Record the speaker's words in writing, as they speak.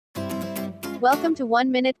Welcome to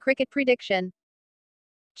 1 Minute Cricket Prediction.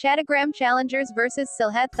 Chattogram Challengers vs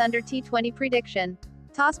Sylhet Thunder T20 Prediction.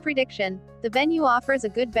 Toss prediction. The venue offers a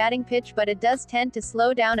good batting pitch, but it does tend to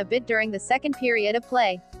slow down a bit during the second period of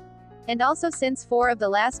play. And also, since 4 of the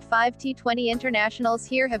last 5 T20 internationals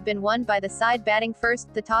here have been won by the side batting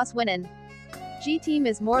first, the toss winning G team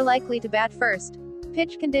is more likely to bat first.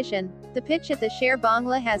 Pitch condition. The pitch at the Sher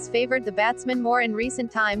Bangla has favored the batsmen more in recent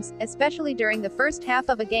times, especially during the first half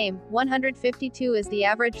of a game. 152 is the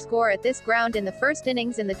average score at this ground in the first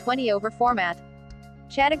innings in the 20-over format.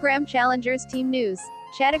 Chattogram Challengers team news.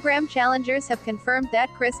 Chattogram Challengers have confirmed that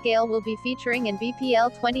Chris Gale will be featuring in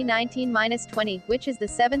BPL 2019-20, which is the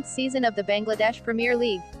 7th season of the Bangladesh Premier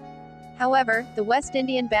League. However, the West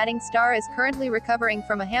Indian batting star is currently recovering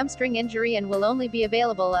from a hamstring injury and will only be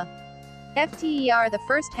available FTER the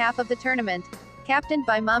first half of the tournament. Captained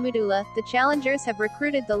by Mahmudullah, the Challengers have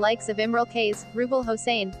recruited the likes of Imral Kais, Rubal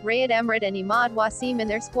Hossain, Rayad Emrit and Imad Wasim in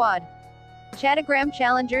their squad. Chattogram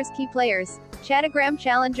Challengers key players. Chattogram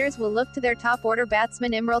Challengers will look to their top-order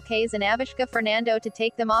batsmen Imral Kais and Avishka Fernando to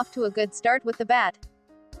take them off to a good start with the bat.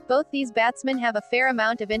 Both these batsmen have a fair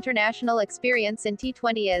amount of international experience in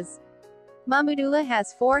T20s. Mahmudullah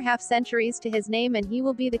has 4 half-centuries to his name and he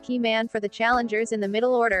will be the key man for the Challengers in the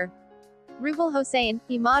middle order. Rubal Hossain,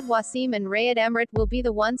 Imad Wasim and Rayad Emrit will be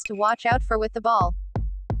the ones to watch out for with the ball.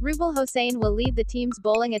 Rubal Hossain will lead the team's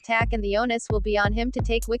bowling attack and the onus will be on him to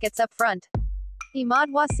take wickets up front. Imad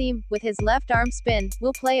Wasim, with his left arm spin,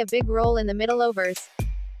 will play a big role in the middle overs.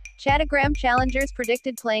 Chattogram Challengers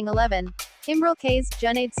predicted playing 11. Imral Kais,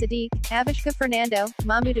 Junaid Sadiq, Avishka Fernando,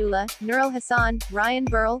 Mahmudullah, Nurul Hassan, Ryan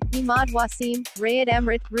Burrell, Imad Wasim, Rayad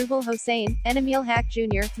Emrit, Rubal Hossain, Enamil Haq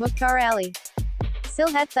Jr., Mukhtar Ali.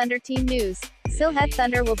 Sylhet Thunder team news. Sylhet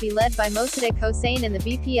Thunder will be led by Mosaddeq Hossain in the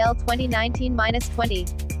BPL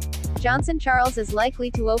 2019-20. Johnson Charles is likely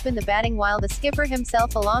to open the batting while the skipper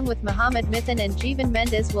himself along with Mohammad Mithun and Jeevan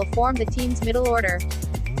Mendes will form the team's middle order.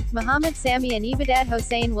 Mohammad Sami and Ibadad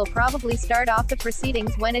Hossain will probably start off the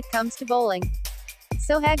proceedings when it comes to bowling.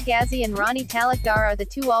 Sohag Ghazi and Rani Talakdar are the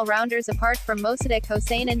 2 all-rounders apart from Mosaddeq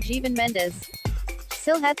Hossain and Jeevan Mendes.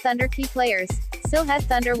 Sylhet Thunder key players. Sylhet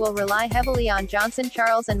Thunder will rely heavily on Johnson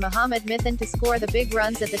Charles and Mohammad Mithun to score the big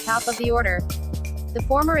runs at the top of the order. The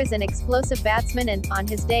former is an explosive batsman and, on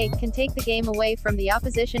his day, can take the game away from the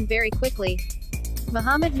opposition very quickly.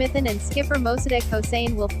 Mohammad Mithun and skipper Mosaddeq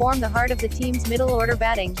Hossain will form the heart of the team's middle-order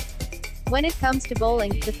batting. When it comes to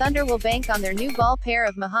bowling, the Thunder will bank on their new ball pair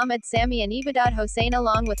of Mohammad Sami and Ibadad Hossain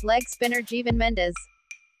along with leg spinner Jeevan Mendes.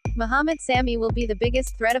 Mohammad Sami will be the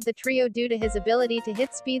biggest threat of the trio due to his ability to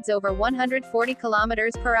hit speeds over 140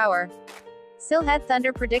 km/h. Sylhet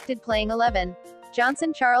Thunder predicted playing 11.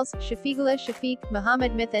 Johnson Charles, Shafiqullah Shafiq,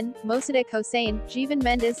 Mohammad Mithun, Mosaddeq Hossain, Jeevan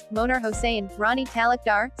Mendes, Monar Hossain, Rani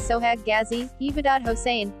Talakdar, Sohag Ghazi, Ibadad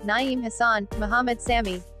Hossain, Naeem Hassan, Mohammad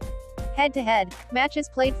Sami. Head-to-head. Matches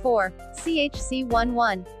played for. CHC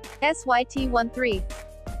 1-1. SYT 1-3.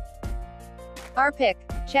 Our pick.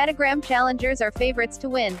 Chattogram Challengers are favorites to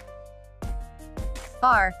win.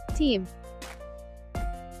 Our team.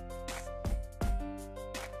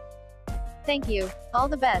 Thank you. All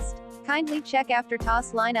the best. Kindly check after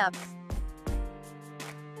toss lineup.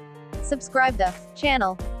 Subscribe the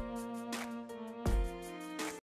channel.